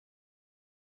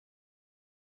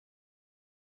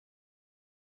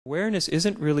Awareness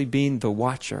isn't really being the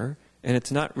watcher, and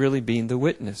it's not really being the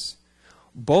witness.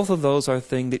 Both of those are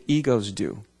things that egos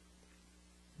do.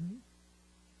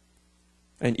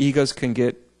 And egos can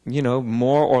get,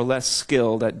 more or less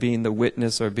skilled at being the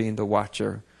witness or being the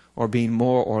watcher, or being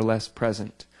more or less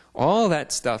present. All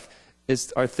that stuff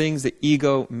are things the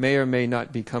ego may or may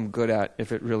not become good at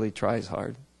if it really tries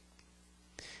hard.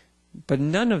 But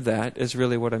none of that is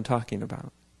really what I'm talking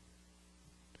about.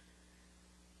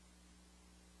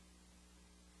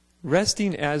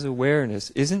 Resting as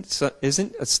awareness isn't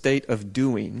a state of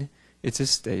doing, it's a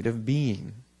state of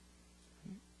being.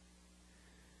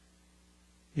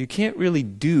 You can't really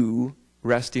do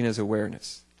resting as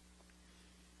awareness.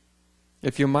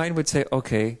 If your mind would say,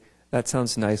 okay, that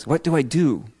sounds nice, what do I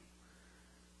do?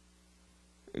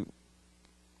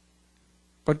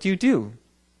 What do you do?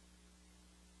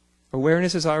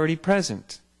 Awareness is already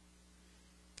present.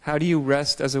 How do you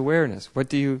rest as awareness?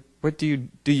 Do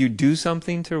you do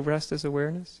something to rest as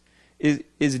awareness?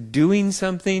 Is doing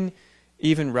something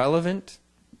even relevant?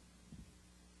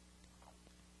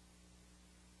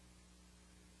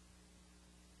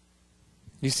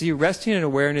 You see, resting in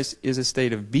awareness is a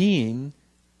state of being,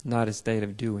 not a state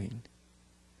of doing.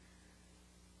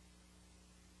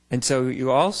 And so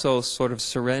you also sort of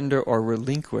surrender or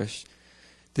relinquish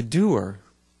the doer.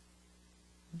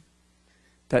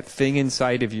 That thing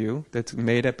inside of you that's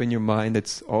made up in your mind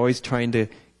that's always trying to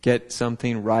get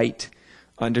something right,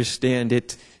 understand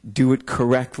it, do it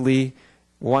correctly,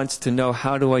 wants to know,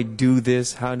 how do I do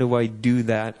this, how do I do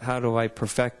that, how do I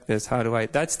perfect this,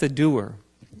 that's the doer.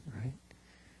 Right?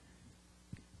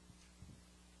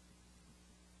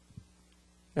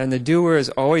 And the doer is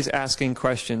always asking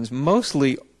questions,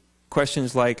 mostly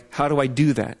questions like, how do I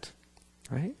do that?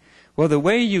 Right? Well, the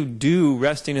way you do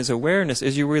resting as awareness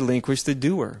is you relinquish the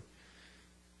doer.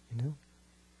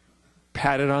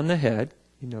 Pat it on the head.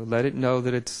 Let it know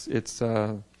that it's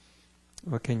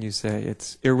what can you say?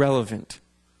 It's irrelevant.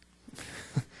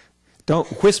 Don't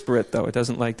whisper it, though. It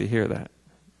doesn't like to hear that.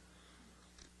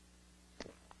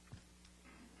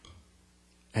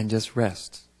 And just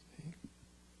rest.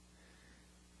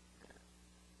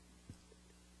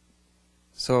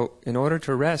 So, in order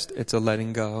to rest, it's a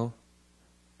letting go.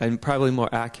 And probably more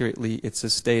accurately, it's a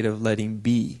state of letting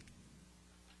be.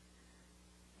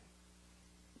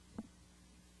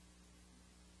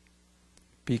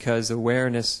 Because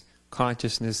awareness,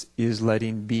 consciousness is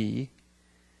letting be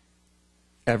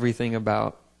everything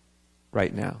about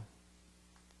right now.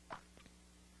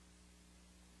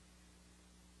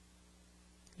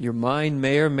 Your mind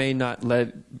may or may not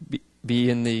be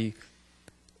in the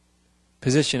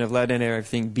position of letting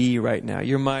everything be right now.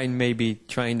 Your mind may be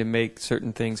trying to make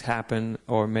certain things happen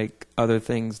or make other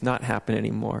things not happen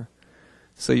anymore.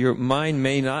 So your mind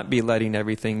may not be letting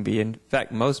everything be. In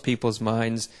fact, most people's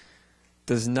minds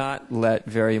does not let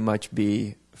very much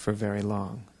be for very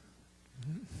long.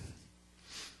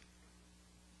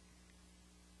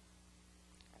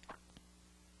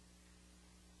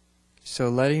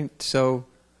 So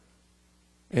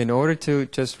in order to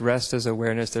just rest as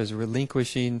awareness, there's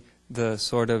relinquishing the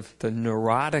sort of the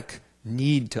neurotic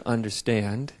need to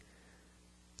understand,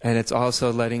 and it's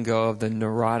also letting go of the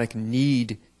neurotic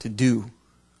need to do.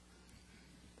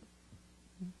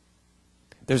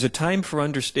 There's a time for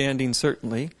understanding,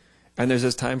 certainly, and there's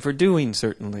a time for doing,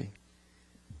 certainly.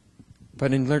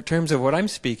 But in terms of what I'm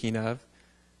speaking of,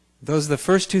 those are the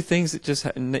first two things that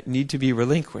just need to be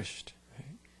relinquished.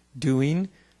 Right? Doing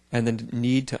and the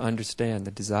need to understand,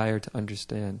 the desire to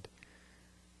understand.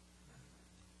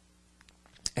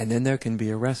 And then there can be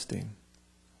a resting.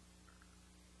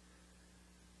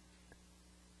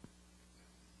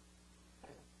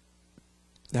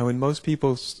 Now when most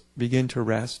people begin to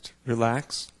rest,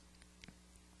 relax,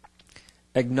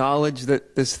 acknowledge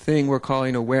that this thing we're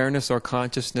calling awareness or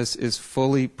consciousness is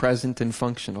fully present and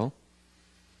functional,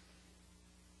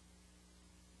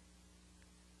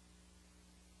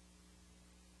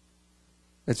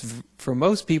 for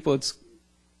most people it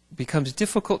becomes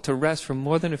difficult to rest for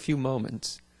more than a few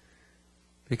moments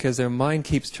because their mind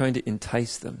keeps trying to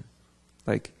entice them.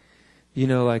 Like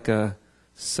a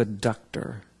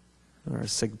seductor or a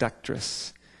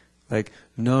seductress. Like,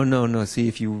 no, see,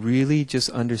 if you really just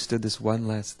understood this one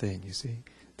last thing, you see,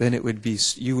 then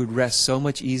you would rest so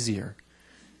much easier.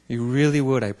 You really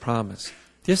would, I promise.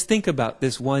 Just think about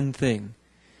this one thing.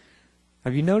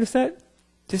 Have you noticed that?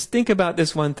 Just think about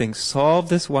this one thing. Solve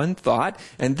this one thought,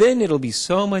 and then it'll be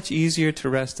so much easier to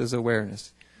rest as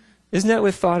awareness. Isn't that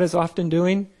what thought is often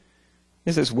doing?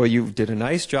 It says, well, you did a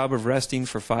nice job of resting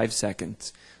for 5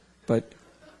 seconds. But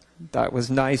that was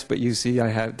nice, but you see,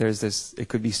 it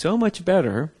could be so much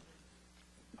better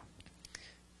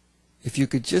If you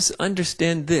could just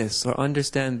understand this or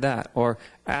understand that, or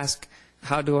ask,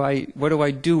 what do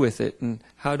I do with it, and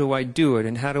how do I do it,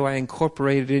 and how do I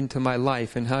incorporate it into my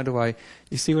life, and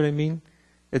you see what I mean?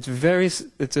 It's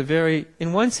a very,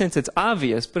 in one sense it's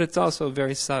obvious, but it's also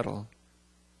very subtle.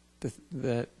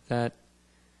 That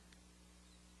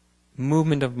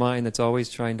movement of mind that's always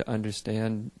trying to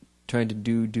understand, trying to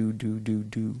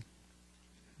do.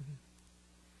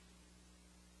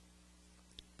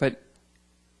 But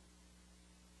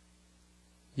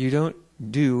you don't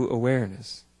do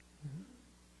awareness.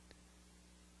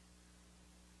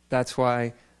 That's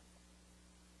why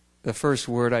the first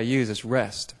word I use is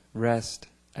rest. Rest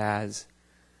as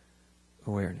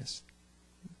awareness.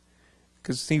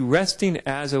 Because see, resting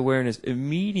as awareness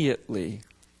immediately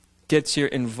gets your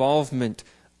involvement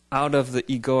out of the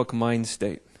egoic mind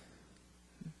state.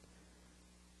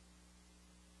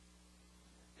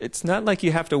 It's not like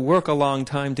you have to work a long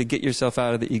time to get yourself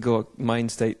out of the egoic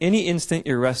mind state. Any instant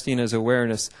you're resting as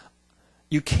awareness,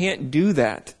 you can't do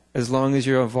that as long as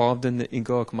you're involved in the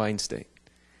egoic mind state.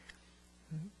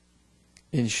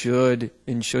 In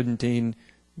shouldn'ting,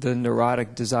 the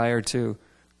neurotic desire to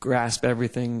grasp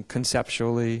everything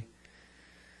conceptually,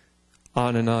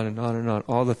 on and on and on and on,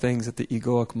 all the things that the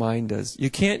egoic mind does. You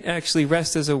can't actually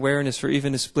rest as awareness for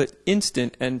even a split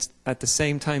instant and at the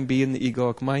same time be in the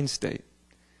egoic mind state.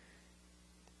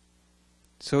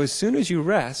 So as soon as you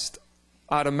rest,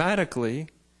 automatically,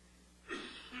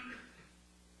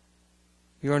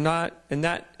 you're not, in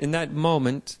that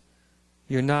moment,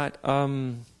 you're not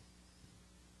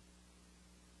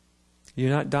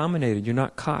dominated, you're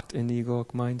not caught in the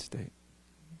egoic mind state.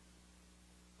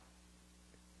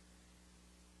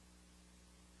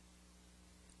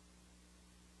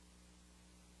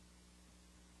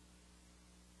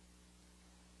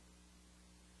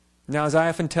 Now, as I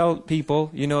often tell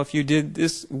people, if you did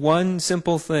this one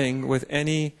simple thing with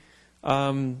any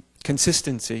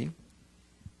consistency,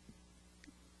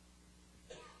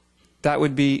 that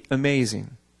would be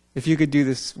amazing. If you could do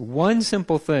this one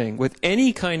simple thing with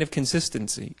any kind of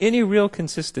consistency, any real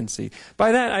consistency.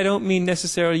 By that, I don't mean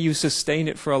necessarily you sustain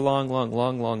it for a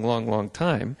long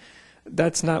time.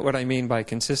 That's not what I mean by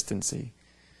consistency.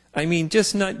 I mean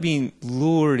just not being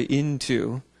lured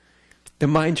into the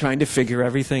mind trying to figure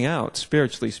everything out,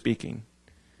 spiritually speaking.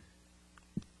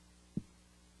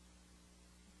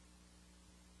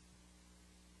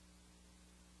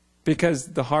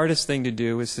 Because the hardest thing to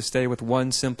do is to stay with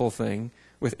one simple thing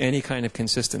with any kind of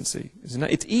consistency.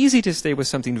 It's easy to stay with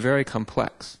something very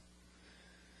complex.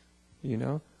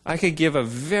 I could give a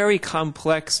very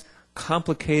complex,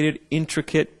 complicated,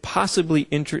 intricate, possibly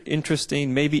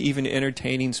interesting, maybe even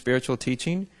entertaining spiritual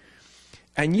teaching.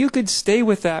 And you could stay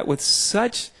with that with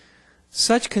such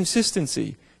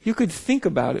consistency. You could think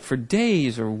about it for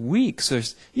days or weeks, or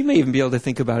you may even be able to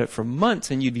think about it for months,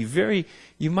 and you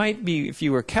might be, if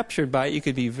you were captured by it, you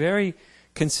could be very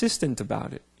consistent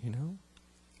about it,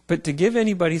 But to give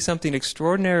anybody something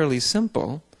extraordinarily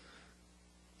simple,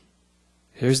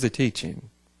 here's the teaching.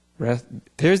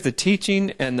 Here's the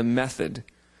teaching and the method.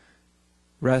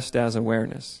 Rest as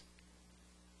awareness.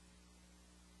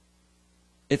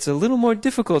 It's a little more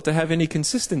difficult to have any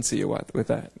consistency with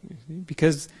that.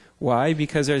 Because, why?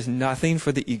 Because there's nothing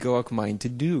for the egoic mind to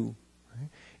do. Right?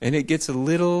 And it gets a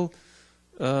little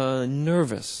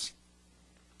nervous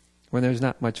when there's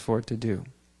not much for it to do.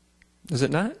 Does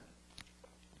it not?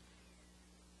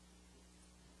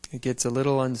 It gets a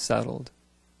little unsettled.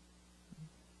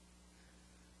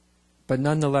 But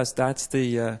nonetheless, that's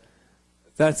the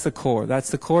core. That's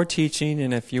the core teaching,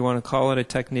 and if you want to call it a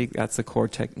technique, that's the core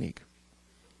technique.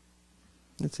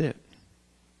 That's it.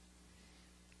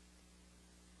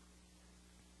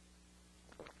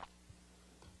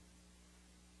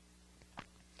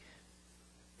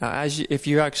 Now, if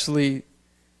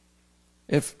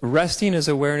resting as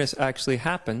awareness actually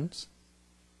happens,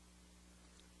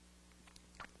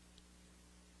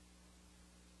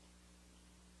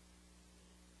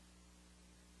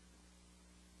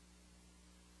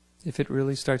 if it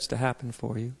really starts to happen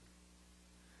for you,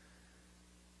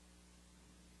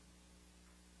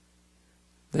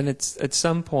 then it's at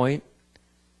some point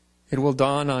it will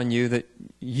dawn on you that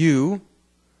you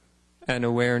and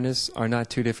awareness are not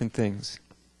two different things.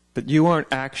 That you aren't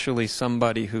actually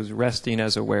somebody who's resting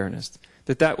as awareness.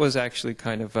 That was actually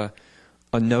kind of a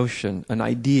notion, an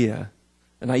idea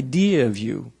of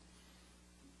you.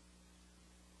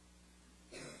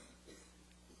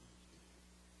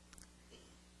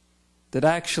 That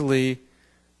actually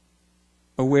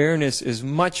awareness is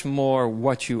much more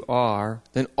what you are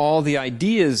than all the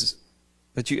ideas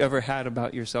that you ever had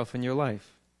about yourself in your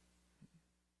life.